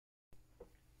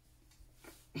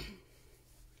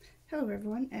Hello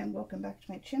everyone and welcome back to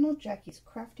my channel, Jackie's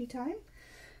Crafty Time.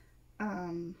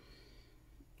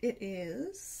 It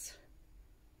is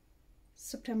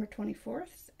September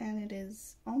 24th and it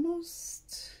is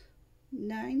almost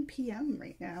 9 p.m.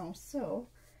 right now, so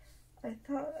I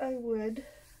thought I would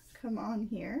come on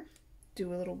here,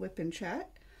 do a little whip and chat.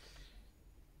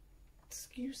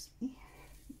 Excuse me,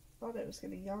 thought I was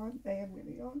going to yawn. I am going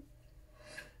to yawn.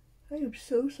 I am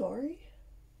so sorry.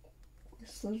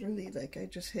 This was really like I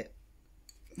just hit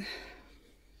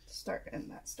start and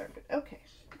that started. Okay,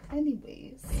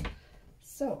 anyways,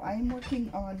 so I'm working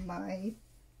on my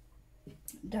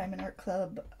Diamond Art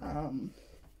Club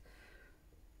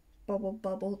Bubble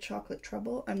Bubble Chocolate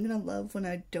Trouble. I'm gonna love when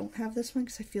I don't have this one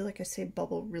because I feel like I say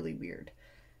bubble really weird.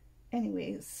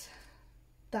 Anyways,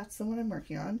 that's the one I'm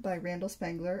working on by Randall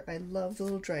Spangler. I love the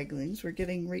little draglings. We're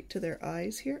getting right to their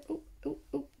eyes here. Oh,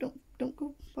 don't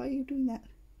go. Why are you doing that?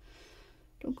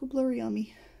 Don't go blurry on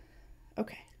me.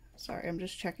 Okay, sorry, I'm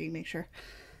just checking, make sure.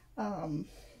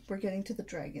 We're getting to the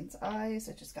dragon's eyes.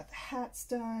 I just got the hats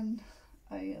done.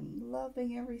 I am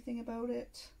loving everything about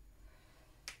it.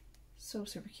 So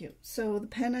super cute. So the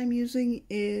pen I'm using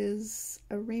is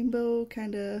a rainbow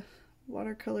kind of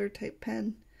watercolor type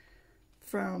pen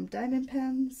from Diamond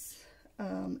Pens.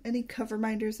 Any cover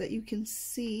minders that you can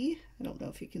see, I don't know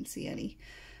if you can see any,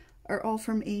 are all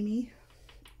from Amy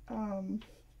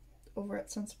over at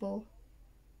Sensible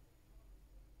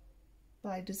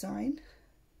by Design.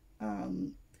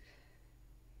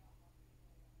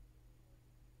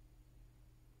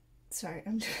 Sorry,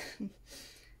 I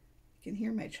can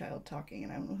hear my child talking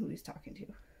and I don't know who he's talking to.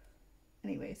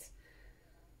 Anyways,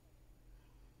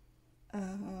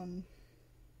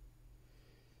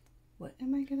 what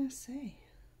am I gonna say?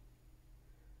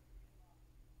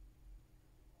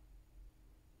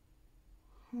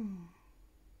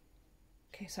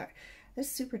 Okay, sorry. This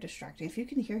is super distracting. If you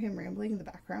can hear him rambling in the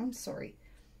background, sorry.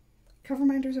 Cover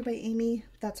minders are by Amy.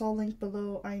 That's all linked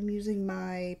below. I'm using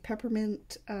my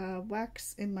peppermint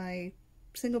wax in my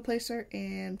single placer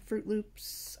and Fruit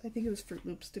Loops. I think it was Fruit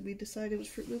Loops. Did we decide it was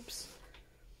Fruit Loops?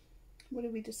 What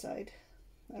did we decide?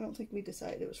 I don't think we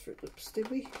decided it was Fruit Loops, did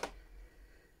we?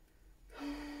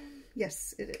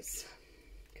 Yes, it is.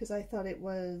 Because I thought it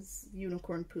was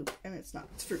unicorn poop and it's not.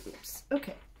 It's Fruit Loops.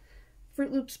 Okay.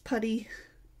 Fruit Loops putty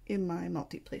in my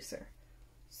multi-placer.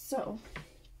 So,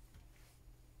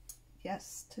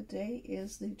 yes, today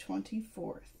is the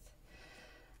 24th.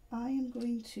 I am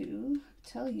going to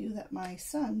tell you that my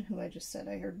son, who I just said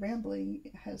I heard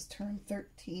rambling, has turned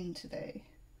 13 today.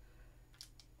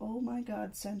 Oh my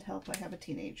God, send help, I have a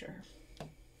teenager.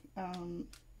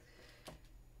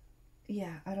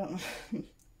 Yeah, I don't know.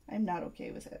 I'm not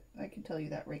okay with it. I can tell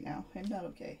you that right now. I'm not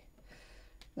okay.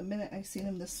 The minute I seen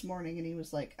him this morning and he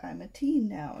was like, I'm a teen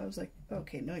now, I was like,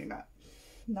 okay, no you're not.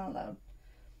 Not allowed.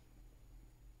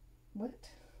 What?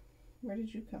 Where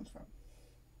did you come from?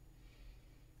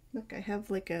 Look, I have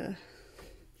like a,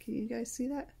 can you guys see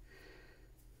that?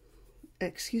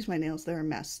 Excuse my nails, they're a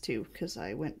mess too, because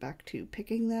I went back to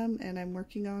picking them and I'm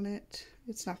working on it.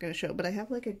 It's not going to show, but I have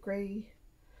like a gray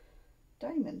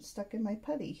diamond stuck in my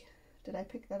putty. Did I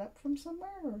pick that up from somewhere?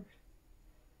 Or?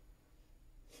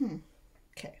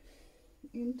 Okay,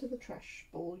 into the trash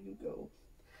bowl you go.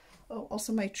 Oh,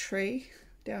 also my tray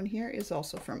down here is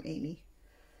also from Amy.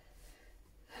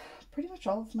 Pretty much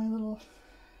all of my little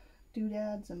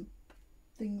doodads and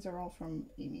things are all from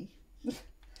Amy.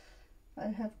 I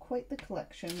have quite the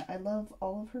collection. I love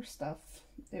all of her stuff.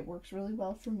 It works really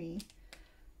well for me.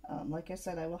 Like I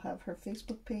said, I will have her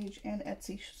Facebook page and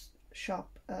Etsy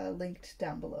shop linked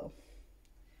down below.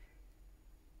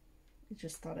 I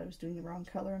just thought I was doing the wrong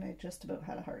color and I just about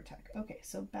had a heart attack. Okay,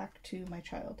 so back to my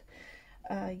child.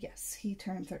 Yes, he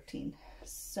turned 13.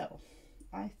 So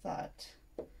I thought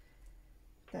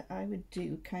that I would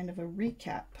do kind of a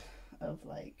recap of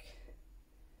like,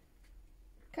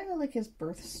 kind of like his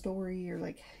birth story or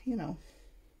like, you know,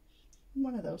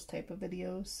 one of those type of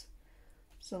videos.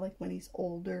 So like when he's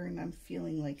older and I'm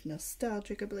feeling like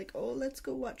nostalgic, I'd be like, oh, let's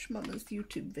go watch Mama's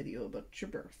YouTube video about your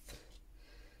birth.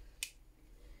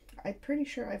 I'm pretty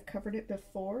sure I've covered it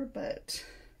before, but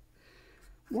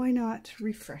why not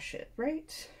refresh it,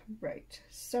 right? Right.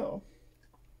 So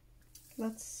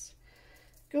let's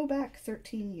go back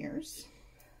 13 years.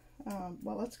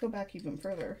 Well, let's go back even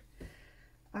further.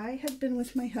 I had been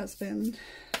with my husband,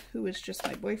 who was just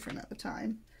my boyfriend at the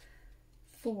time,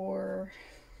 for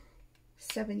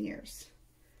 7 years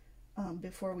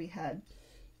before we had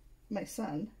my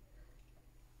son.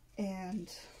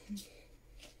 And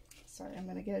sorry, I'm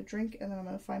going to get a drink and then I'm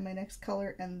going to find my next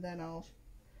color and then I'll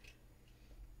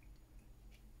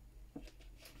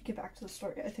get back to the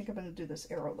story. I think I'm going to do this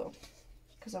arrow though,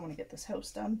 because I want to get this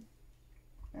house done.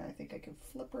 And I think I can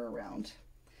flip her around.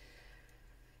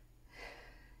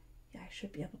 Yeah, I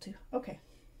should be able to. Okay.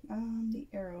 The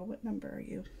arrow, what number are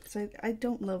you? So I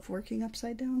don't love working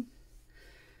upside down.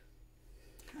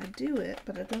 I do it,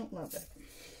 but I don't love it.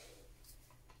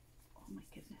 Oh my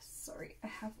goodness, sorry. I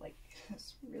have like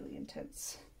this really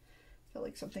intense, I felt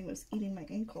like something was eating my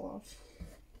ankle off.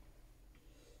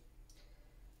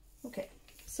 Okay,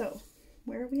 so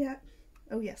where are we at?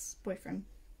 Oh yes, boyfriend,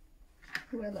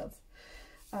 who I love.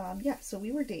 Yeah, so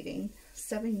we were dating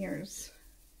 7 years,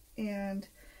 and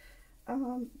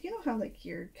you know how like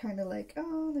you're kind of like,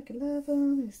 oh, like I love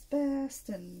him, he's the best,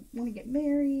 and want to get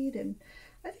married, and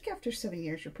I think after 7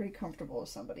 years you're pretty comfortable with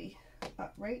somebody,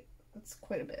 right? That's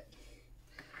quite a bit.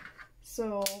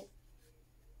 So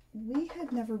we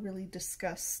had never really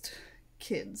discussed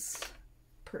kids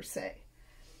per se,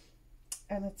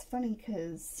 and it's funny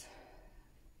because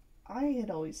I had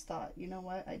always thought, you know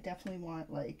what, I definitely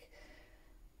want like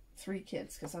 3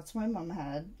 kids, because that's what my mom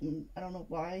had, and I don't know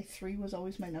why 3 was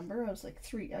always my number. I was like,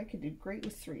 3, I could do great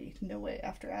with 3. No way.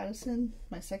 After Addison,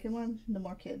 my second one, no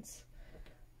more kids.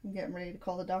 I'm getting ready to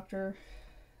call the doctor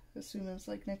as soon as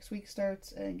like next week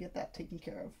starts and get that taken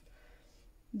care of.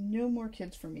 No more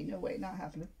kids for me. No way. Not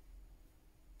happening.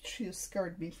 She has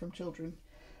scarred me from children.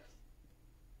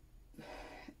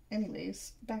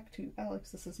 Anyways, back to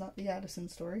Alex. This is not the Addison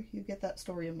story. You get that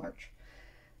story in March.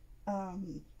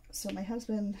 So my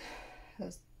husband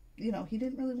has, you know, he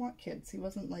didn't really want kids. He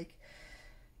wasn't like,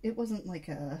 it wasn't like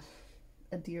a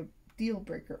deal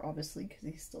breaker, obviously, because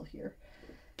he's still here.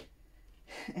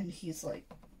 And he's like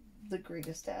the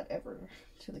greatest dad ever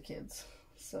to the kids.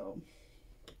 So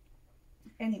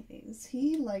anyways,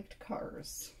 he liked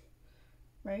cars,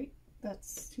 right?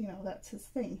 That's, you know, that's his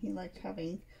thing. He liked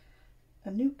having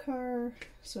a new car,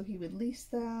 so he would lease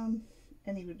them,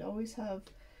 and he would always have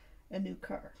a new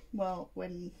car. Well,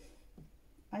 when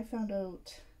I found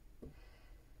out,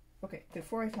 okay,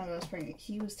 before I found out I was pregnant,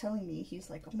 he was telling me, he's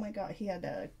like, oh my god, he had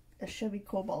a Chevy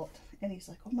Cobalt, and he's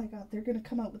like, oh my god, they're gonna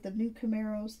come out with the new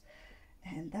Camaros,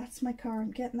 and that's my car,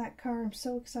 I'm getting that car, I'm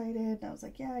so excited. And I was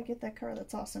like, yeah, I get that car,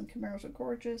 that's awesome, Camaros are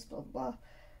gorgeous, blah blah blah,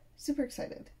 super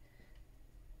excited.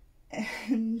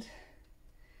 And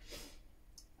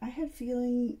I had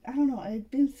feeling, I don't know, I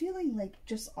had been feeling like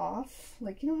just off,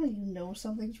 like, you know how you know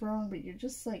something's wrong, but you're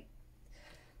just like,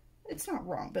 it's not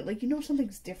wrong, but like, you know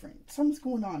something's different, something's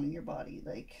going on in your body,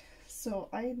 like. So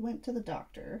I went to the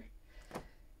doctor,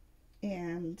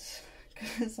 and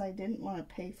because I didn't want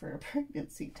to pay for a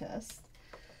pregnancy test,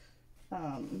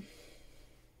 I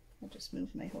just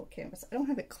moved my whole canvas. I don't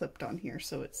have it clipped on here,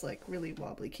 so it's like really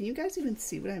wobbly. Can you guys even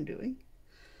see what I'm doing?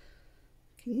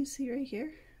 Can you see right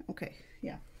here? Okay,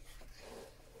 yeah.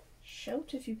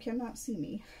 Shout if you cannot see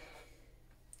me.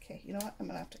 Okay, you know what? I'm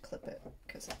gonna have to clip it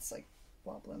because it's like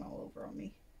wobbling all over on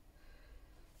me.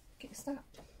 Okay, stop.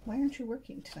 Why aren't you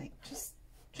working tonight?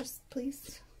 Just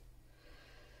please.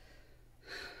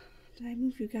 Did I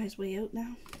move you guys way out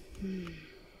now?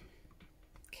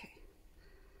 Okay.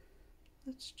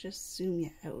 Let's just zoom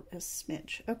you out a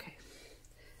smidge. Okay.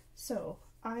 So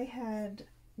I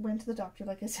went to the doctor,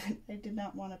 like I said. I did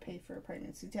not want to pay for a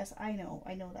pregnancy test. I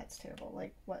know that's terrible.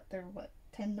 Like, they're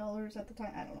 $10 at the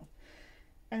time? I don't know.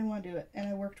 I didn't want to do it. And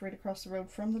I worked right across the road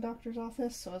from the doctor's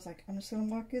office, so I was like, I'm just gonna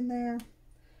walk in there.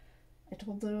 I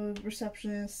told the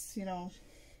receptionist, you know,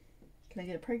 can I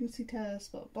get a pregnancy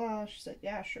test, blah blah blah. She said,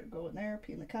 yeah, sure, go in there,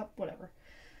 pee in the cup, whatever.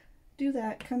 Do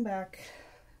that, come back,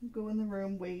 go in the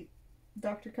room, wait.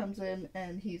 Doctor comes in,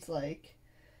 and he's like,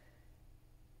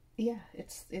 yeah,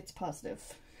 it's positive.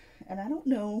 And I don't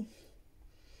know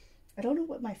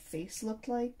what my face looked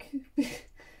like,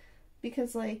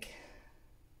 because like,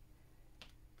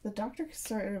 the doctor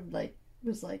sort of like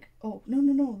was like, oh,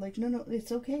 no, like, no,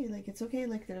 it's okay,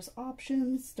 like there's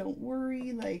options, don't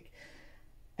worry, like.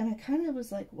 And I kind of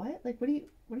was like, what? Like, what are you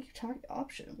talking,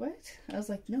 option, what? I was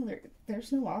like, no,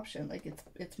 there's no option, like,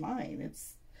 it's mine,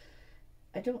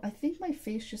 I think my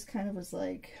face just kind of was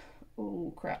like,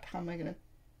 oh crap, how am I gonna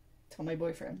tell my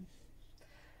boyfriend?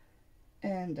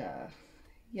 And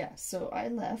yeah, so I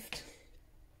left,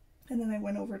 and then I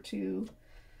went over to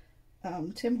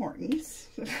Tim Hortons,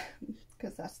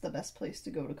 because that's the best place to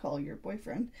go to call your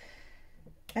boyfriend.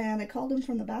 And I called him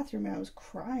from the bathroom, and I was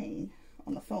crying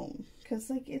on the phone, because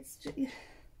like, it's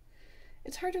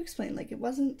hard to explain. Like, it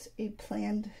wasn't a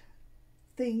planned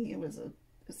thing, it was a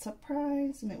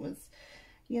surprise, and it was,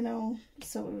 you know,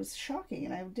 so it was shocking,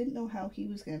 and I didn't know how he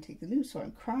was going to take the news. So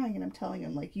I'm crying, and I'm telling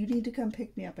him, like, you need to come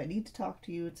pick me up, I need to talk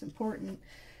to you, it's important.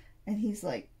 And he's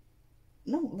like,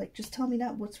 no, like, just tell me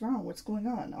now what's wrong, what's going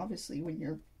on. Obviously, when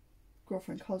your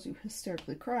girlfriend calls you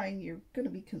hysterically crying, you're going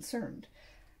to be concerned.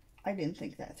 I didn't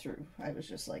think that through. I was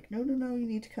just like, no, no, no, you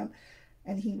need to come.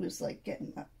 And he was like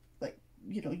getting up, like,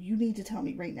 you know, you need to tell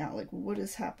me right now, like, what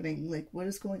is happening? Like, what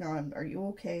is going on? Are you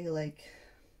okay? Like,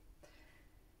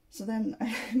 so then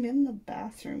I'm in the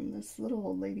bathroom. This little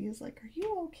old lady is like, are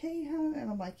you okay, huh? And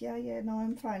I'm like, yeah, no,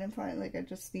 I'm fine, I'm fine. Like, I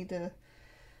just need to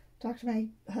talk to my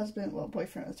husband, well,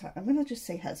 boyfriend at the time. I'm going to just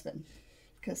say husband,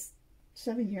 because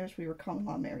 7 years we were common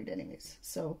law married anyways.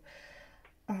 So,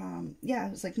 yeah, I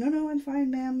was like, no, I'm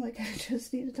fine, ma'am. Like, I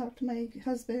just need to talk to my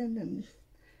husband. And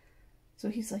so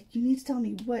he's like, you need to tell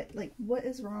me what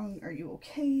is wrong? Are you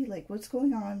okay? Like, what's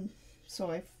going on? So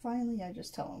I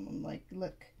just tell him, I'm like,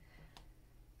 look,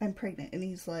 I'm pregnant. And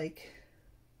he's like,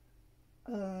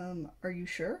 are you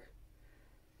sure?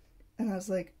 And I was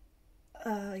like,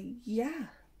 yeah,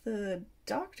 the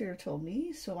doctor told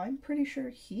me, so I'm pretty sure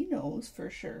he knows for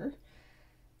sure.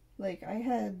 Like, I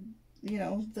had, you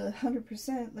know, the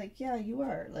 100%, like, yeah, you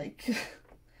are, like.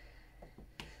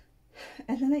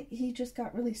 And then he just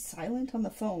got really silent on the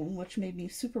phone, which made me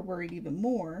super worried even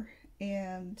more.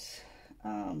 And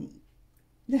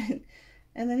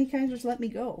and then he kind of just let me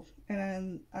go.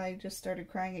 And I just started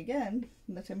crying again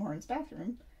in the Tim Hortons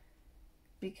bathroom,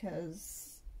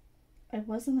 because I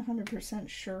wasn't 100%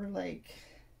 sure, like,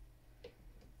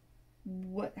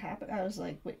 what happened. I was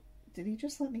like, wait, did he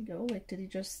just let me go? Like, did he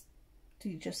just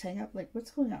hang up? Like,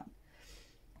 what's going on?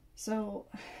 So,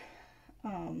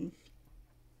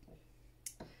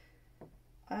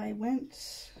 I went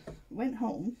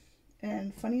home,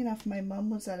 and funny enough, my mom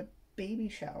was at a baby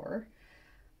shower.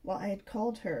 Well, I had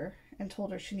called her and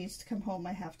told her she needs to come home.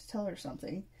 I have to tell her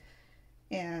something.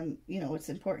 And, you know, it's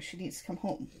important. She needs to come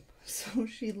home. So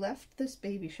she left this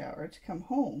baby shower to come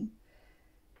home.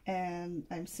 And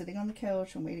I'm sitting on the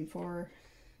couch. I'm waiting for her.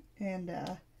 And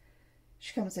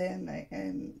she comes in.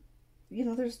 And, you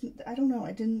know, I don't know.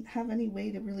 I didn't have any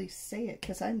way to really say it.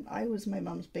 Because I was my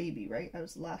mom's baby, right? I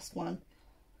was the last one.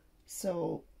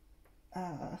 So,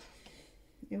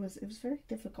 it was very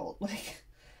difficult. Like,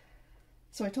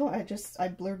 so I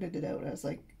blurted it out. I was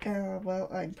like, well,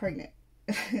 I'm pregnant.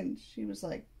 And she was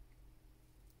like,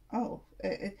 oh,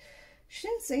 she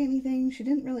didn't say anything.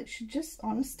 She just,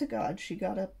 honest to God, she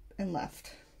got up and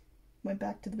left. Went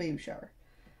back to the baby shower.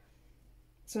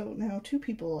 So now 2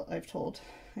 people I've told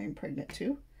I'm pregnant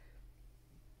to.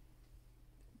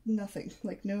 Nothing.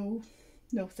 Like, no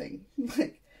thing.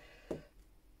 Like,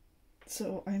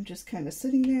 so I'm just kind of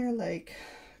sitting there like,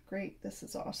 great, this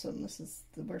is awesome. This is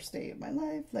the worst day of my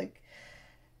life. Like,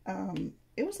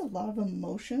 it was a lot of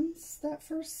emotions that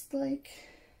first, like,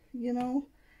 you know,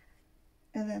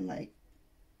 and then, like,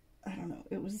 I don't know,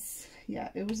 it was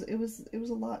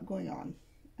a lot going on.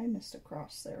 I missed a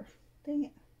cross there. Dang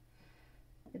it.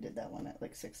 I did that one at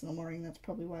like 6 in the morning. That's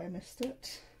probably why I missed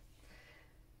it.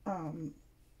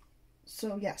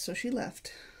 So yeah, so she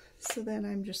left. So then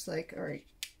I'm just like, all right,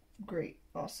 great,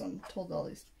 awesome. Told all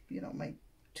these, you know, my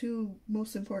 2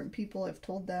 most important people, I've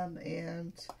told them,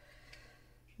 and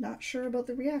not sure about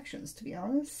the reactions, to be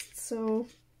honest. So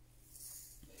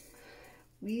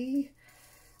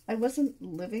I wasn't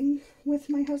living with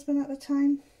my husband at the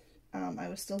time. I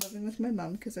was still living with my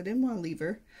mom because I didn't want to leave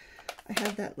her. I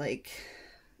had that, like,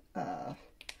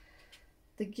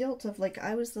 the guilt of, like,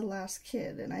 I was the last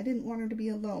kid and I didn't want her to be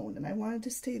alone and I wanted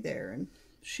to stay there, and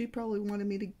she probably wanted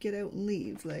me to get out and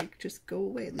leave, like, just go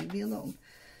away, leave me alone.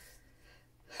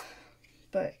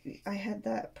 But I had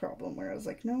that problem where I was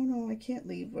like, no, I can't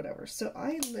leave, whatever. So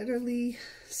I literally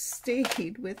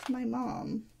stayed with my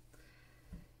mom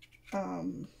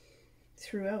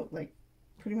throughout, like,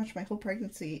 pretty much my whole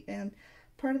pregnancy. And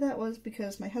part of that was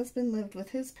because my husband lived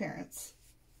with his parents,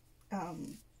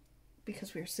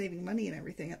 because we were saving money and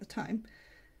everything at the time.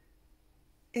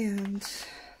 And,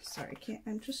 sorry,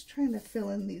 I'm just trying to fill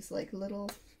in these, like, little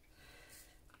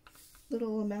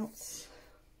amounts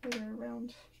that are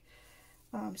around.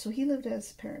 So he lived at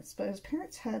his parents, but his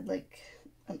parents had, like,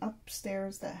 an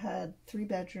upstairs that had 3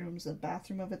 bedrooms, a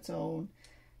bathroom of its own,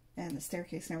 and a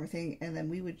staircase and everything. And then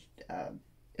we would,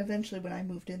 eventually when I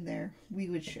moved in there, we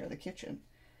would share the kitchen.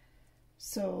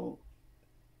 So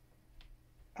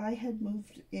I had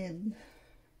moved in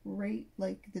right,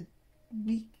 like, the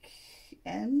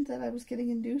weekend that I was getting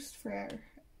induced for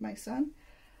my son.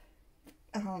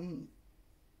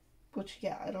 Which,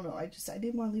 yeah, I don't know, I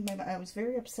didn't want to leave my mom. I was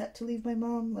very upset to leave my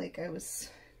mom. Like, I was,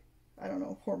 I don't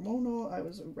know, hormonal. I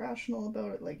was irrational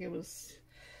about it. Like, I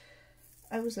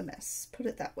was a mess, put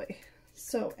it that way.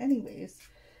 So, anyways,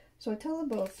 so I tell them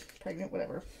both, pregnant,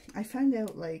 whatever. I find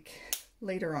out, like,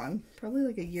 later on, probably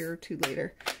like a year or 2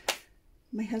 later,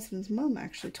 my husband's mom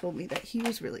actually told me that he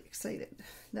was really excited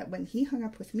that when he hung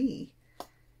up with me,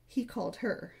 he called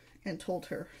her and told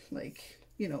her, like,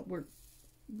 you know,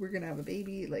 we're gonna have a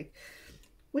baby, like,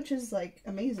 which is like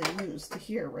amazing news to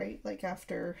hear, right? Like,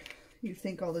 after you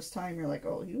think all this time, you're like,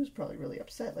 oh, he was probably really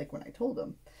upset, like, when I told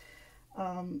him.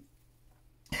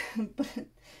 But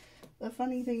the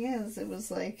funny thing is, it was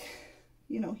like,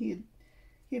 you know, he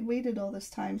had waited all this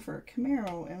time for a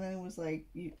Camaro, and then it was like,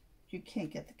 you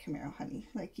can't get the Camaro, honey.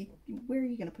 Like, where are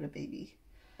you gonna put a baby?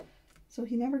 So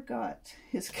he never got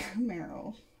his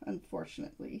Camaro,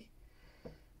 unfortunately.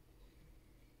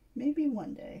 Maybe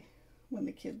one day when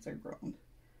the kids are grown.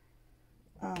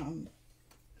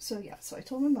 So yeah, so I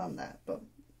told my mom that,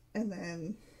 and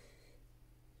then,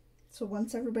 so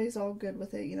once everybody's all good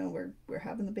with it, you know, we're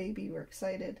having the baby, we're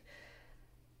excited,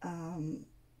 then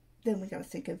we gotta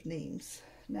think of names.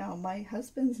 Now, my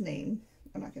husband's name,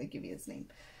 I'm not gonna give you his name,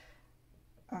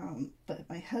 but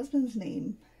my husband's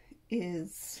name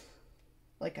is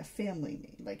like a family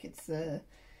name, like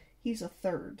he's a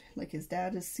third, like his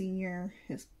dad is senior,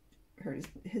 his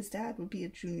dad would be a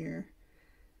junior,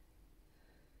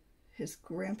 his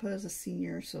grandpa is a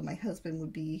senior, so my husband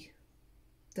would be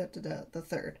the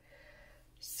third.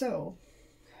 So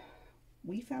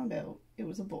we found out it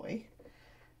was a boy.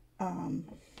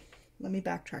 Let me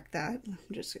backtrack that. I'm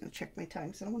just gonna check my time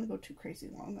because I don't want to go too crazy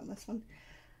long on this one.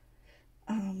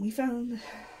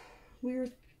 We were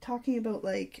talking about,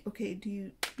 like, okay, do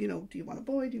you want a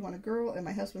boy, do you want a girl? And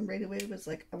my husband right away was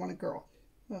like, I want a girl.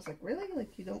 I was like, really?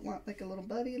 Like, you don't want like a little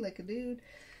buddy, like a dude,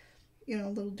 you know, a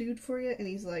little dude for you? And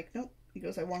he's like, nope. He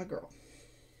goes, I want a girl.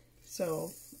 So,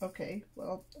 okay,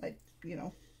 well,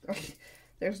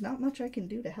 there's not much I can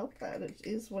do to help that. It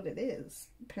is what it is.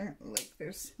 Apparently, like,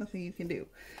 there's nothing you can do.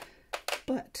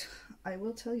 But I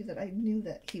will tell you that I knew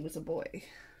that he was a boy.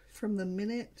 From the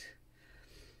minute,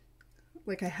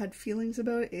 like, I had feelings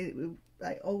about it,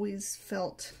 I always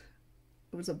felt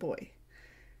it was a boy.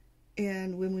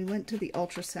 And when we went to the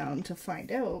ultrasound to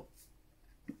find out,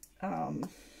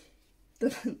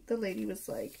 the lady was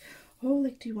like, oh,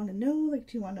 like, do you want to know? Like,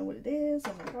 do you want to know what it is?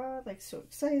 Oh my god, like, so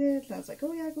excited. And I was like,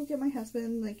 oh yeah, go get my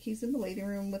husband. Like, he's in the waiting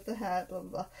room with the hat, blah, blah,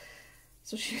 blah.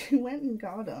 So she went and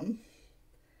got him.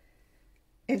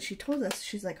 And she told us,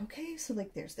 she's like, okay, so,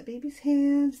 like, there's the baby's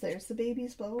hands, there's the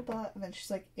baby's blah, blah, blah. And then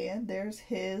she's like, and there's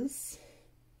his,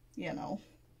 you know,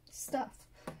 stuff.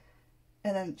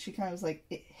 And then she kind of was like,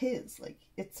 like,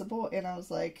 it's a boy. And I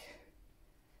was like,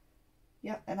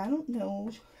 yeah, and I don't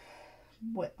know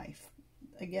what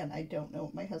again, I don't know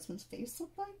what my husband's face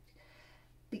looked like,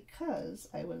 because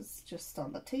I was just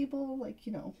on the table, like,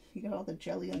 you know, you got all the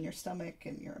jelly on your stomach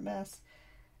and you're a mess.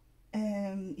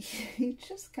 And he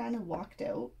just kind of walked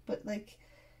out, but, like,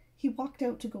 he walked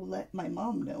out to go let my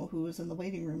mom know, who was in the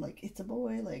waiting room, like, it's a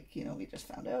boy, like, you know, we just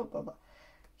found out, blah, blah.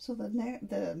 So the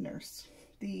nurse,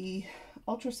 the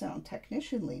ultrasound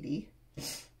technician lady,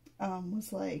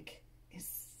 was like,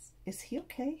 is he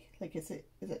okay? Like, is it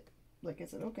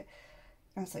okay?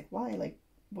 And I was like, why? Like,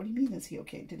 what do you mean, is he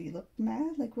okay? Did he look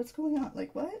mad? Like, what's going on?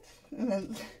 Like, what? And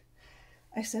then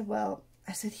I said, well,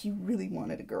 he really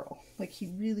wanted a girl. Like, he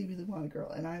really, really wanted a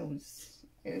girl. And I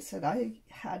said, I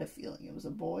had a feeling it was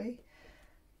a boy,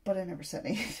 but I never said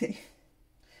anything.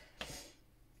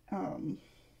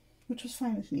 Which was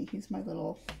fine with me. He's my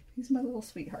little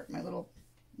sweetheart, my little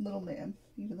man.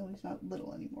 Even though he's not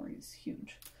little anymore, he's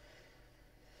huge.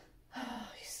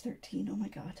 He's 13, oh my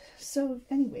god. So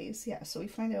anyways, yeah, so we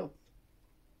find out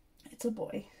it's a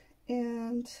boy.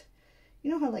 And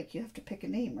you know how, like, you have to pick a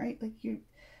name, right? Like,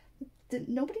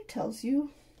 nobody tells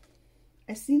you.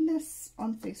 I seen this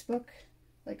on Facebook,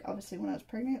 like, obviously when I was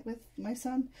pregnant with my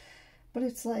son, but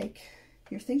it's like,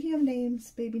 you're thinking of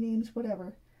names, baby names,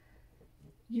 whatever.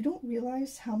 You don't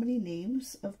realize how many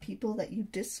names of people that you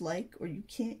dislike or you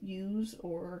can't use,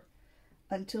 or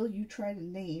until you try to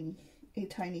name a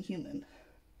tiny human.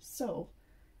 So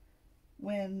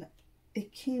when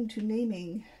it came to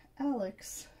naming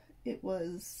Alex, it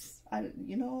was, I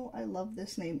love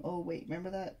this name. Oh wait,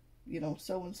 remember that, you know,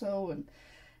 so and so, and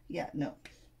yeah, no,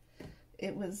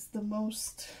 it was the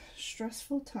most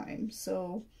stressful time.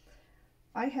 So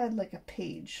I had like a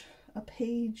page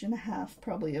and a half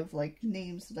probably of, like,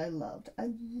 names that I loved. I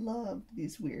loved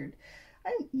these weird,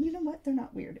 you know what, they're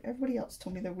not weird. Everybody else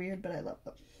told me they're weird, but I love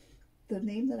them. The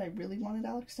name that I really wanted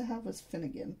Alex to have was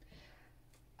Finnegan.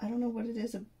 I don't know what it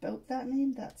is about that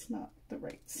name. That's not the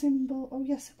right symbol. Oh,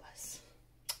 yes, it was.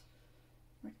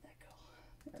 Where did that go?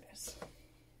 There it is.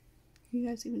 You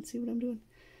guys even see what I'm doing?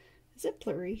 Is it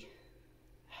blurry?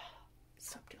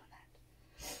 Stop doing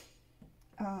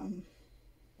that.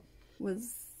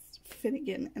 Was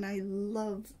Finnegan, and I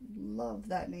love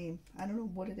that name. I don't know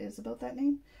what it is about that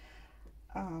name.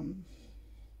 I'm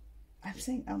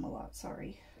saying a lot,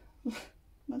 sorry. I'm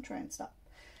gonna try and stop.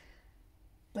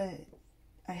 But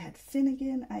I had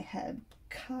Finnegan, I had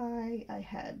Kai, I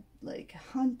had like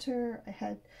Hunter,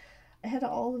 I had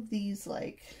all of these,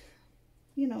 like,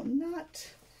 you know, not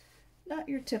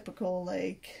your typical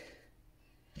like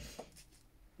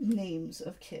names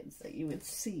of kids that you would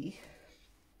see.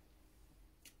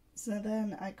 So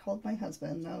then I called my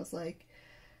husband and I was like,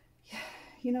 yeah,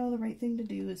 you know, the right thing to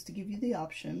do is to give you the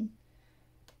option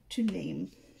to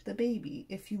name the baby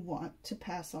if you want to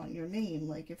pass on your name.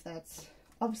 Like, if that's,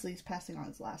 obviously he's passing on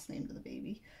his last name to the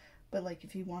baby, but like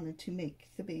if you wanted to make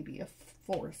the baby a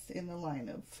fourth in the line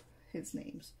of his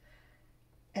names.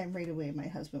 And right away my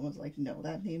husband was like, no,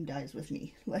 that name dies with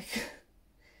me. Like,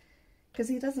 because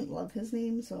he doesn't love his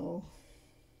name, so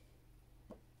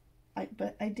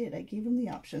but I did. I gave him the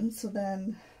option. So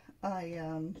then I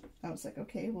was like,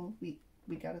 okay, well, we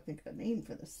got to think of a name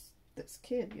for this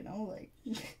kid, you know, like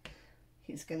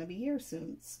he's gonna be here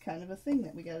soon. It's kind of a thing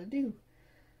that we got to do.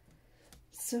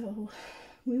 So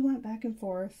we went back and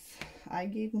forth. I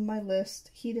gave him my list.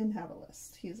 He didn't have a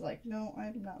list. He's like, no,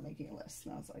 I'm not making a list.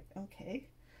 And I was like, okay,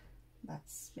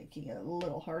 that's making it a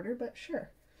little harder, but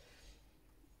sure.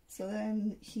 So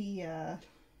then he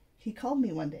called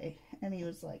me one day and he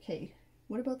was like, hey,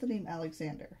 what about the name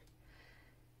Alexander?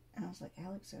 And I was like,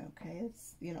 Alexander, okay,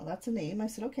 it's, you know, that's a name. I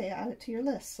said, okay, add it to your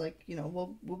list. Like, you know,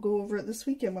 we'll go over it this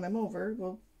weekend when I'm over.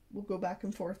 We'll go back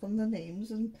and forth on the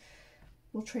names and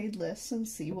we'll trade lists and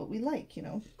see what we like, you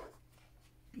know.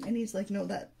 And he's like, no,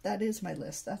 that is my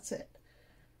list. That's it.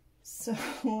 So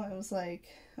I was like,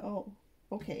 oh,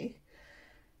 okay.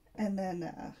 And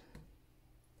then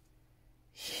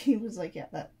he was like, yeah,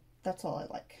 that's all I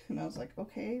like. And I was like,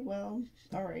 okay, well,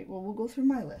 all right, well, we'll go through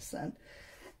my list then.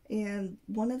 And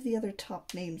one of the other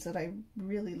top names that I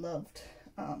really loved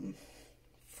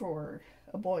for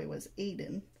a boy was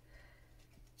Aiden.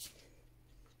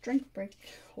 Drink break.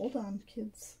 Hold on,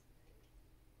 kids.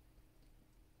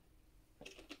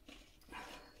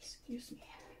 Excuse me.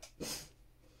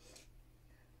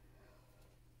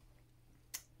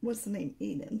 Was the name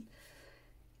Aiden.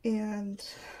 And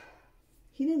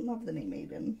he didn't love the name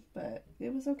Aiden, but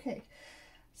it was okay.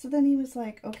 So then he was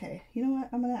like, okay, you know what?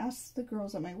 I'm going to ask the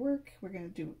girls at my work. We're going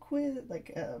to do a quiz,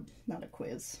 like, not a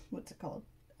quiz. What's it called?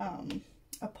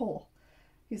 A poll.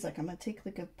 He's like, I'm going to take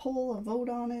like a poll, a vote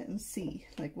on it and see,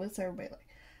 like, what's everybody like?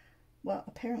 Well,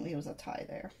 apparently it was a tie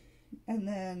there. And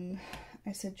then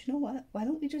I said, you know what? Why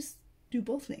don't we just do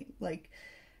both names? Like,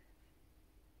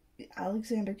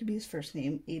 Alexander could be his first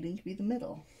name, Aiden could be the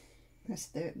middle. I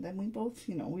said, then we both,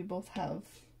 you know, we both have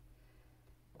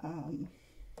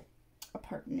a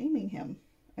part in naming him.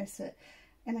 I said,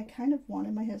 and I kind of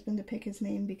wanted my husband to pick his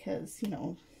name because, you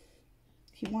know,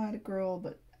 he wanted a girl,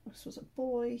 but this was a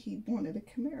boy. He wanted a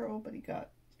Camaro, but he got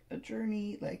a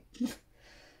Journey. Like,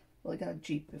 well, he got a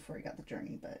Jeep before he got the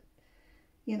Journey, but,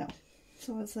 you know.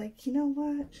 So I was like, you know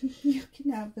what? You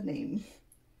can have the name.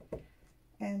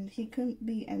 And he couldn't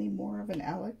be any more of an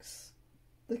Alex.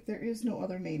 Like, there is no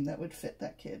other name that would fit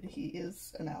that kid. He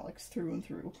is an Alex through and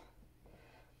through.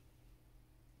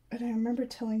 And I remember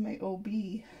telling my OB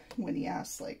when he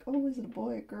asked, like, oh, is it a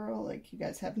boy, a girl? Like, you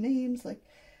guys have names? Like,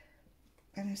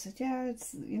 and I said, yeah,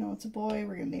 it's, you know, it's a boy.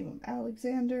 We're going to name him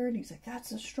Alexander. And he's like,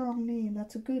 that's a strong name.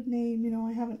 That's a good name. You know,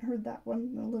 I haven't heard that one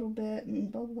in a little bit.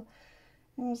 And blah, blah, blah.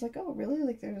 And I was like, oh, really?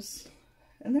 Like, there's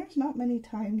not many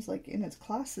times, like, in his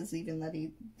classes even that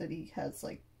he has,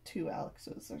 like, 2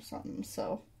 Alexes or something.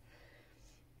 So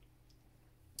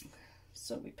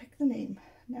we picked the name.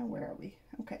 Now where are we?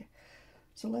 Okay.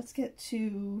 So let's get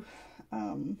to, so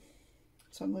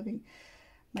I'm living,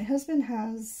 my husband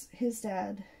has his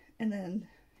dad, and then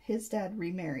his dad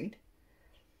remarried.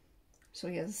 So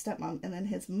he has a stepmom, and then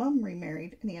his mom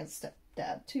remarried, and he has a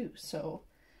stepdad too. So,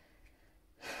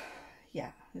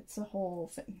 yeah, it's a whole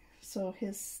thing. So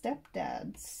his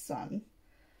stepdad's son,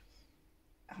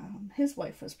 his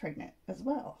wife was pregnant as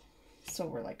well. So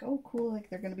we're like, oh, cool, like,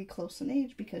 they're going to be close in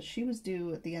age, because she was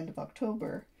due at the end of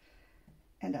October,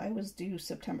 and I was due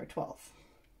September 12th.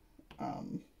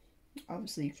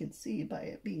 Obviously you can see by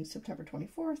it being September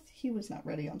 24th, he was not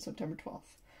ready on September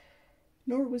 12th.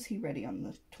 Nor was he ready on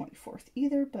the 24th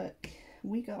either, but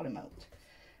we got him out.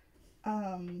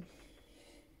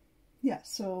 Yeah,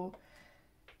 so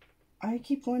I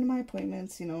keep going to my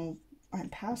appointments, you know, I'm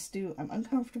past due, I'm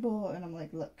uncomfortable, and I'm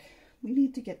like, look, we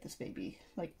need to get this baby,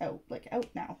 like, out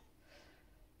now.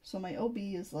 So my OB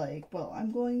is like, well,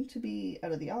 I'm going to be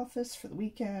out of the office for the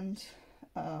weekend.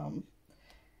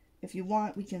 If you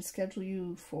want, we can schedule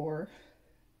you for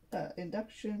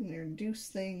induction or induce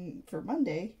thing for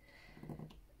Monday,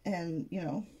 and, you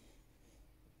know,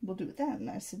 we'll do it then. And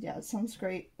I said, yeah, it sounds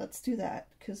great. Let's do that.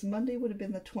 Because Monday would have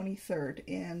been the 23rd.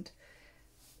 And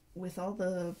with all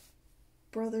the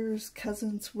brothers,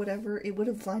 cousins, whatever, it would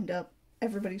have lined up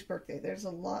everybody's birthday. There's a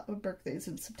lot of birthdays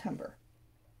in September.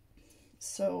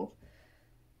 So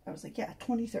I was like, yeah,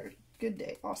 23rd. Good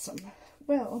day. Awesome.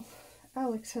 Well,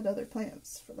 Alex had other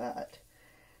plans for that.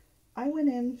 I went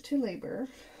into labor,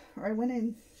 or I went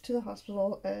into the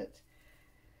hospital at,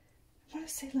 I want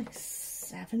to say like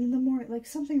 7 in the morning, like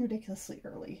something ridiculously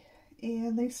early.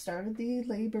 And they started the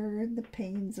labor and the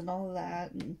pains and all of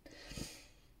that. And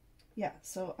yeah,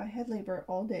 so I had labor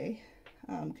all day,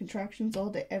 contractions all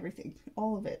day, everything,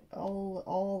 all of it,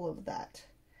 all of that.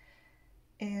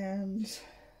 And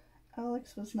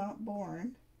Alex was not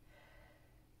born.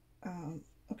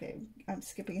 Okay, I'm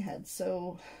skipping ahead.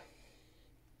 So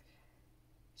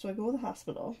I go to the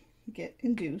hospital, get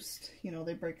induced, you know,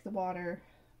 they break the water,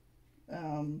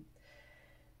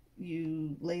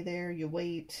 you lay there, you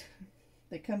wait,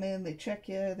 they come in, they check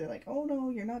you, they're like, oh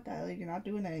no, you're not dilated, you're not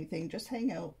doing anything, just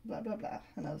hang out, blah, blah, blah.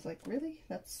 And I was like, really?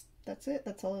 That's it?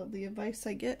 That's all the advice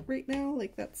I get right now?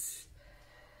 Like, that's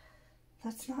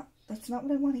not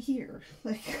what I want to hear.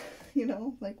 Like, you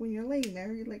know, like when you're laying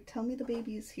there, you're like, tell me the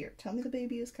baby is here, tell me the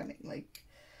baby is coming, like,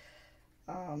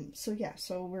 so yeah,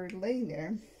 so we're laying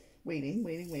there,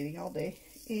 waiting all day,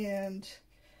 and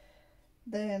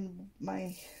then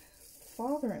my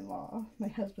father-in-law, my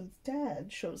husband's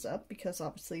dad, shows up, because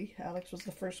obviously Alex was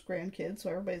the first grandkid, so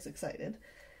everybody's excited,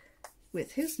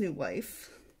 with his new wife,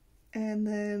 and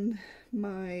then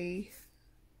my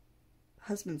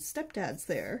husband's stepdad's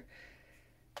there.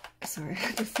 Sorry, I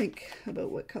had to think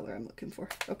about what color I'm looking for.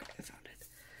 Okay, I found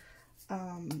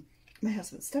it. My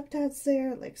husband's stepdad's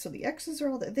there, like, so the exes are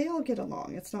all there. They all get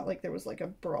along. It's not like there was like a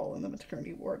brawl in the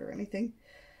maternity ward or anything.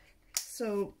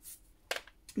 So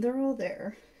they're all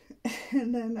there.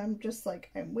 And then I'm just like,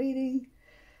 I'm waiting.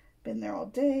 Been there all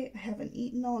day. I haven't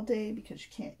eaten all day because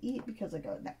you can't eat because I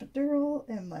got an epidural.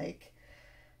 And like,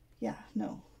 yeah,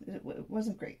 no, it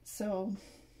wasn't great. So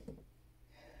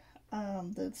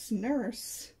this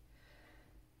nurse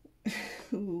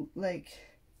who, like,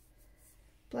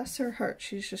 bless her heart,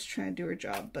 she's just trying to do her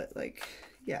job, but like,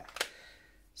 yeah.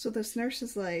 So this nurse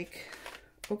is like,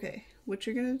 okay, what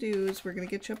you're gonna do is we're gonna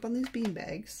get you up on these bean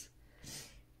bags,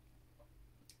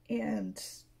 and,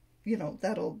 you know,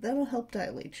 that'll help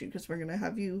dilate you, because we're gonna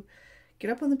have you get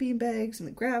up on the bean bags and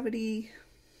the gravity,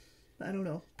 I don't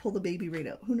know, pull the baby right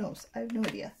out. Who knows? I have no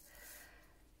idea.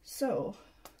 So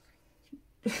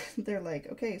they're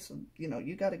like, okay, so, you know,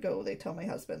 you gotta go. They tell my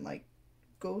husband, like,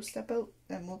 go step out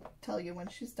and we'll tell you when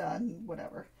she's done,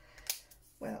 whatever.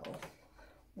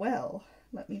 Well,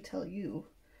 let me tell you,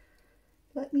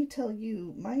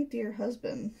 my dear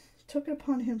husband took it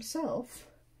upon himself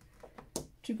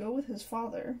to go with his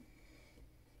father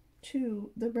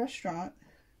to the restaurant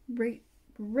right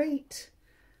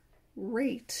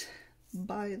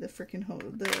by the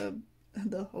freaking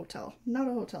the hotel. Not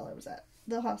a hotel I was at.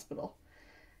 The hospital.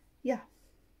 Yeah.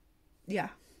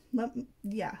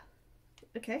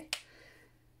 Okay.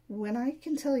 When I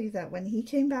can tell you that when he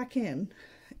came back in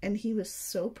and he was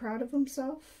so proud of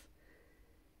himself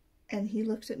and he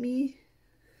looked at me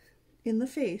in the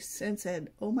face and said,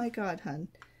 oh my God, hun,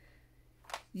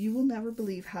 you will never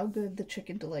believe how good the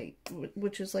Chicken Delight,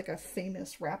 which is like a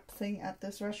famous wrap thing at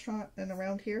this restaurant and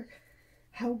around here,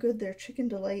 how good their Chicken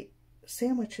Delight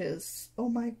sandwich is. Oh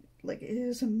my, like, it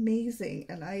is amazing.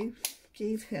 And I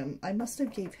must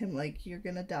have gave him like, you're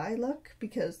gonna die look,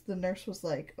 because the nurse was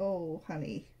like, oh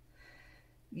honey,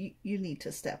 you need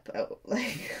to step out,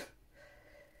 like.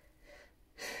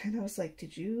 And I was like,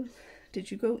 did you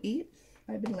go eat?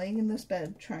 I've been laying in this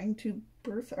bed trying to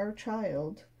birth our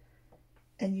child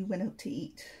and you went out to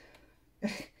eat.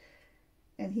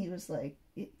 And he was like,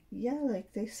 yeah,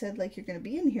 like they said, like, you're gonna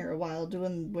be in here a while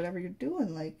doing whatever you're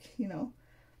doing, like, you know.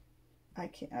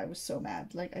 I was so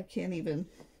mad, like, I can't even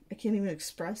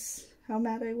express how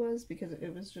mad I was, because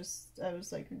it was just, I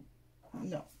was like,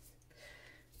 no.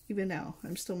 Even now,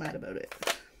 I'm still mad about it.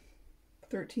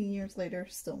 13 years later,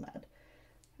 still mad.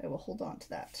 I will hold on to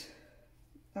that.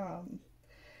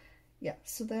 Yeah,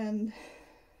 so then,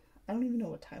 I don't even know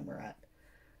what time we're at.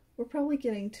 We're probably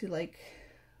getting to, like,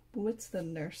 what's the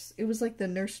nurse? It was like the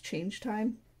nurse change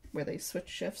time, where they switch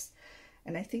shifts.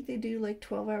 And I think they do, like,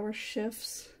 12-hour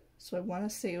shifts. So I want to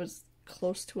say it was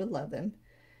close to 11.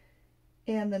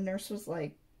 And the nurse was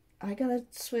like, I gotta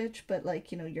switch, but,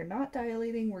 like, you know, you're not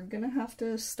dilating. We're gonna have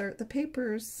to start the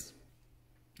papers.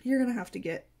 You're gonna have to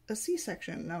get a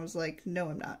C-section. And I was like, no,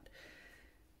 I'm not.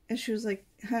 And she was like,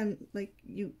 "Hun, like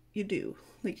you do,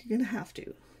 like you're gonna have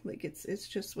to, like it's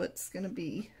just what's gonna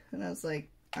be." And I was like,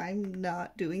 "I'm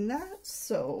not doing that,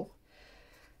 so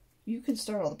you can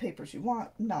start all the papers you want,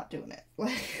 I'm not doing it."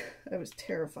 Like, I was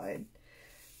terrified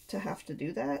to have to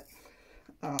do that.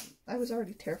 I was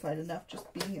already terrified enough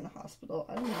just being in a hospital.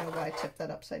 I don't even know why I tipped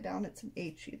that upside down. It's an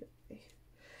H either way.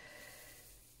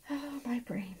 Oh, my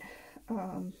brain.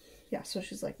 Yeah, so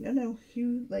she's like, no,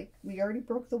 you, like, we already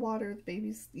broke the water, the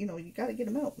baby's, you know, you gotta get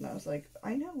him out. And I was like,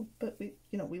 I know, but we,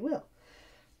 you know, we will.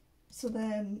 So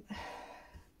then,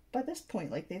 by this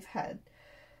point, like, they've had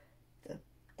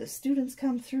the students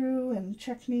come through and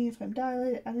check me if I'm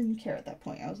dilated. I didn't care at that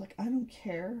point. I was like, I don't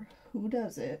care who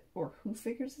does it or who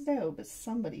figures it out, but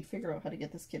somebody figure out how to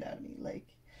get this kid out of me, like,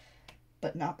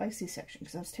 but not by C-section,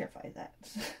 because I was terrified of that.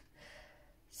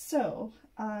 So,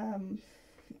 I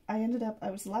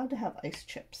was allowed to have ice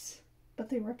chips, but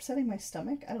they were upsetting my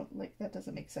stomach. I don't, like, that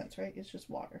doesn't make sense, right? It's just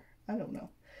water. I don't know.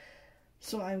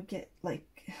 So I would get, like,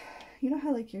 you know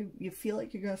how, like, you feel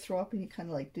like you're gonna throw up and you kind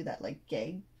of, like, do that, like,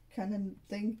 gag kind of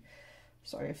thing?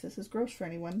 Sorry if this is gross for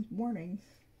anyone. Warning.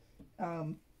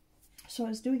 So I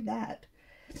was doing that,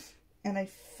 and I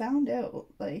found out,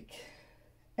 like,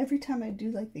 every time I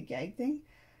do, like, the gag thing,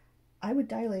 I would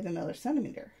dilate another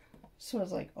centimeter. So I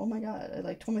was like, oh my god. I,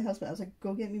 like, told my husband, I was like,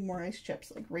 go get me more ice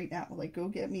chips, like, right now. Like, go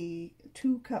get me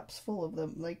 2 cups full of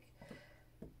them, like,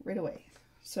 right away.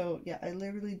 So, yeah, I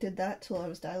literally did that till I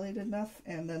was dilated enough,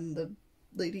 and then the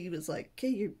lady was like,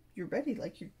 okay, you're ready,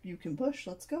 like, you can push,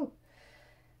 let's go.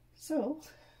 So,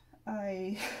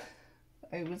 I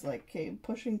was like, okay,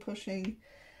 pushing,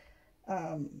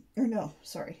 or no,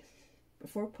 sorry,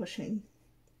 before pushing,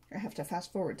 I have to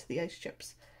fast forward to the ice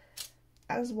chips.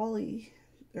 As Wally,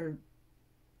 or,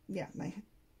 yeah, my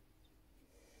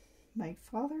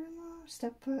father-in-law,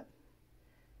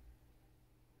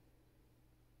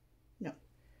 no,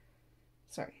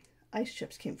 sorry, ice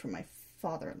chips came from my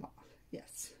father-in-law,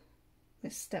 yes,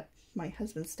 my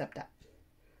husband's stepdad,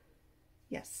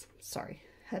 yes, sorry,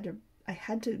 I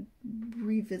had to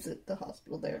revisit the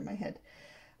hospital there in my head.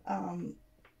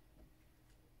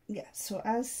 Yeah, so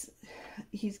as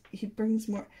he brings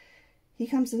more, he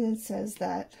comes in and says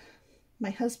that my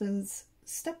husband's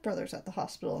stepbrother's at the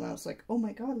hospital, and I was like, oh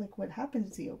my god, like, what happened?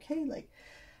 Is he okay? Like,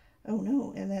 oh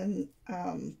no. And then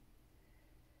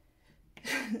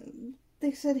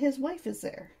they said his wife is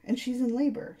there and she's in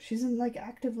labor, she's in, like,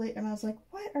 active labor. And I was like,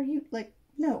 what are you, like,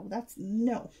 no,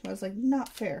 I was like, not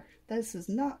fair, this is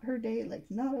not her day, like,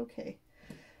 not okay.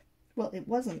 Well, it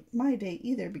wasn't my day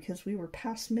either, because we were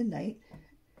past midnight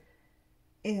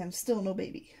and still no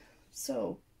baby.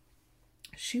 So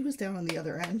she was down on the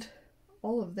other end.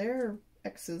 All of their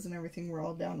exes and everything were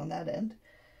all down on that end.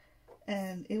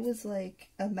 And it was like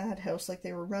a madhouse, like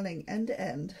they were running end to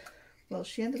end. Well,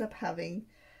 she ended up having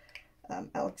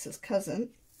Alex's cousin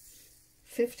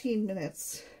 15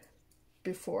 minutes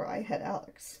before I had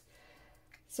Alex.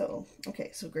 So,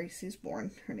 okay, so Gracie's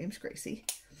born. Her name's Gracie.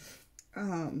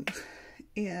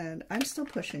 And I'm still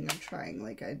pushing, I'm trying,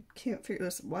 like, I can't figure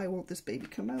this, why won't this baby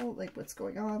come out, like, what's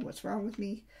going on, what's wrong with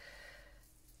me?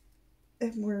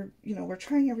 And we're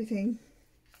trying everything,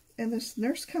 and this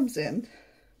nurse comes in,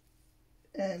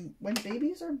 and when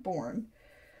babies are born,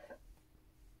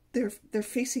 they're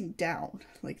facing down,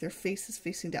 like, their face is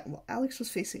facing down. Well, Alex was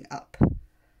facing up.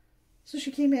 So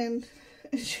she came in,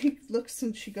 and she looks,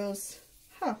 and she goes,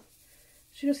 huh.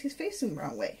 She goes, he's facing the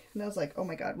wrong way. And I was like, oh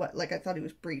my god, what? Like, I thought he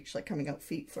was breech, like, coming out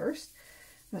feet first.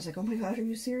 And I was like, oh my god, are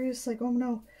you serious? Like, oh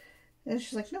no. And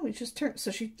she's like, no, he just turned. So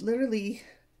she literally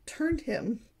turned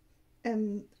him,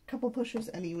 and a couple pushes,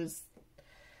 and he was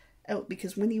out.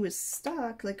 Because when he was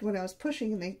stuck, like, when I was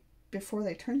pushing, and before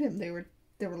they turned him, they were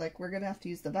like, we're gonna have to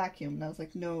use the vacuum. And I was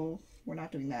like, no, we're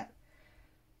not doing that.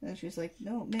 And she's like,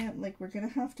 no, ma'am, like, we're gonna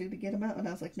have to get him out. And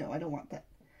I was like, no, I don't want that.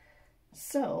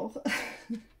 So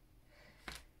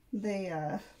they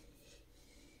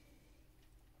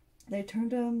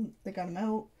turned him, they got him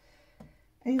out,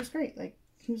 and he was great. Like,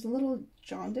 he was a little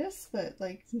jaundiced, but,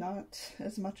 like, not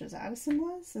as much as Addison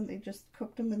was, and they just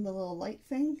cooked him in the little light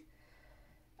thing.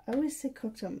 I always say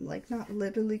cooked him, like, not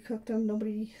literally cooked him.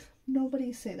 Nobody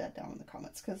say that down in the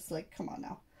comments, because, like, come on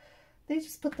now. They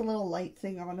just put the little light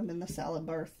thing on him in the salad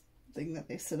bar thing that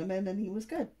they sit him in, and he was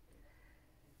good.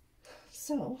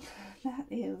 So, that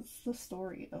is the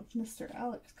story of Mr.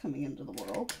 Alex coming into the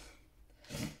world.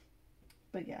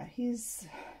 But yeah, he's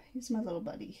my little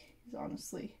buddy.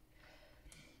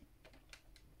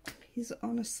 He's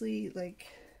honestly, like,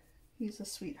 he's a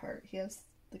sweetheart. He has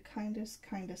the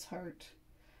kindest heart.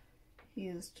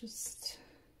 He's just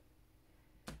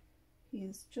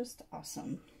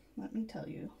awesome, let me tell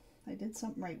you. I did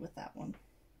something right with that one.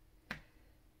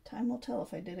 Time will tell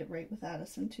if I did it right with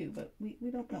Addison too, but we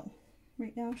don't know.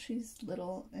 Right now she's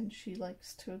little and she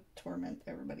likes to torment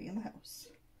everybody in the house.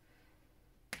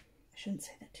 I shouldn't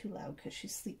say that too loud because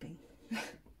she's sleeping.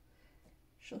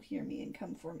 She'll hear me and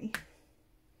come for me.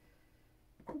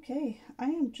 Okay, I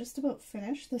am just about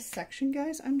finished this section,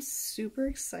 guys. I'm super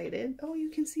excited. Oh, you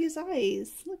can see his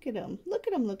eyes. Look at him. Look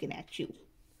at him looking at you.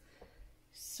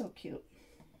 So cute.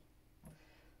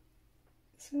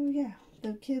 So yeah,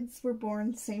 the kids were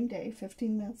born same day,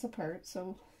 15 minutes apart,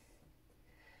 so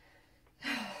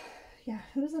yeah,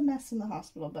 it was a mess in the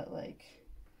hospital, but like,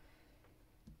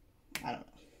 I don't know.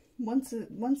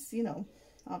 Once, you know,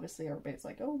 obviously everybody's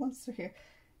like, oh, once they're here.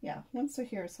 Yeah, once they're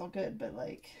here, it's all good, but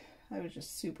like, I was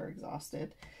just super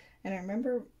exhausted. And I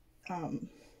remember,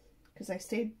 because I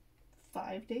stayed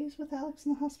 5 days with Alex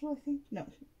in the hospital, I think.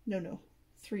 No,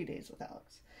 3 days with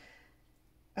Alex.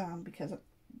 Because at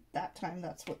that time,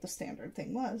 that's what the standard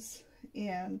thing was.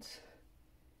 And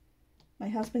my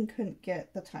husband couldn't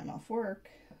get the time off work,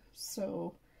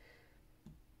 so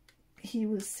he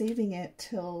was saving it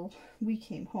till we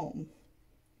came home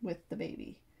with the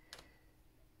baby.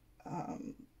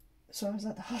 So I was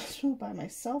at the hospital by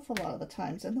myself a lot of the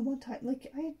times, and the one time, like,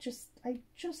 I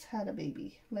just had a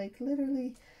baby, like,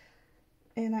 literally,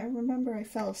 and I remember I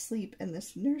fell asleep, and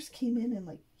this nurse came in and,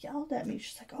 like, yelled at me.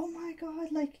 She's like, oh my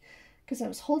god, like, because I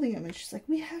was holding him, and she's like,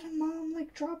 we had a mom,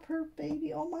 like, drop her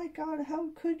baby, oh my god, how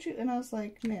could you? And I was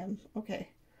like, ma'am, okay,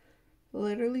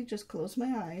 literally just close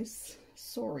my eyes,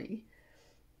 sorry,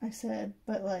 I said,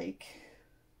 but, like,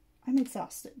 I'm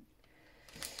exhausted.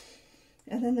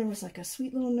 And then there was like a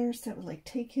sweet little nurse that would like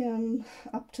take him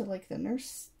up to like the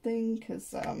nurse thing,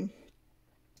 because I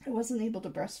wasn't able to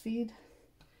breastfeed.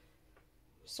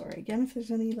 Sorry again if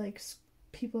there's any like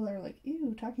people that are like,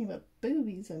 ew, talking about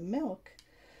boobies and milk.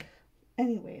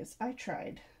 Anyways, I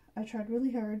tried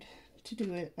really hard to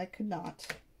do it. I could not.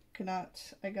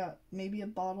 I got maybe a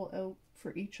bottle out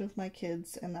for each of my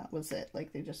kids, and that was it.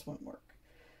 Like, they just wouldn't work.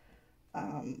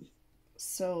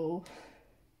 So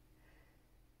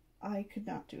I could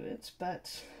not do it,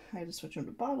 but I had to switch him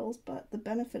to bottles. But the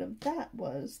benefit of that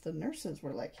was the nurses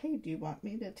were like, hey, do you want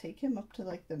me to take him up to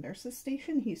like the nurses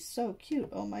station? He's so cute.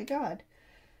 Oh my god.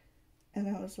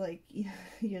 And I was like, yeah,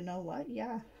 you know what?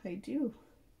 Yeah, I do.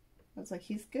 I was like,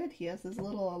 he's good. He has his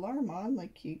little alarm on.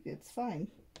 Like, it's fine.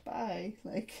 Bye.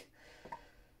 Like,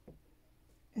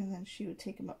 and then she would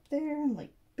take him up there and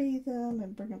like bathe him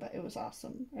and bring him back. It was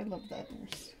awesome. I love that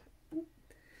nurse.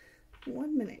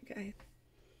 1 minute, guys.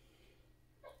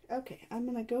 Okay, I'm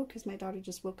gonna go because my daughter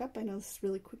just woke up. I know this is a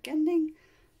really quick ending,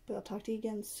 but I'll talk to you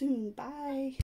again soon. Bye!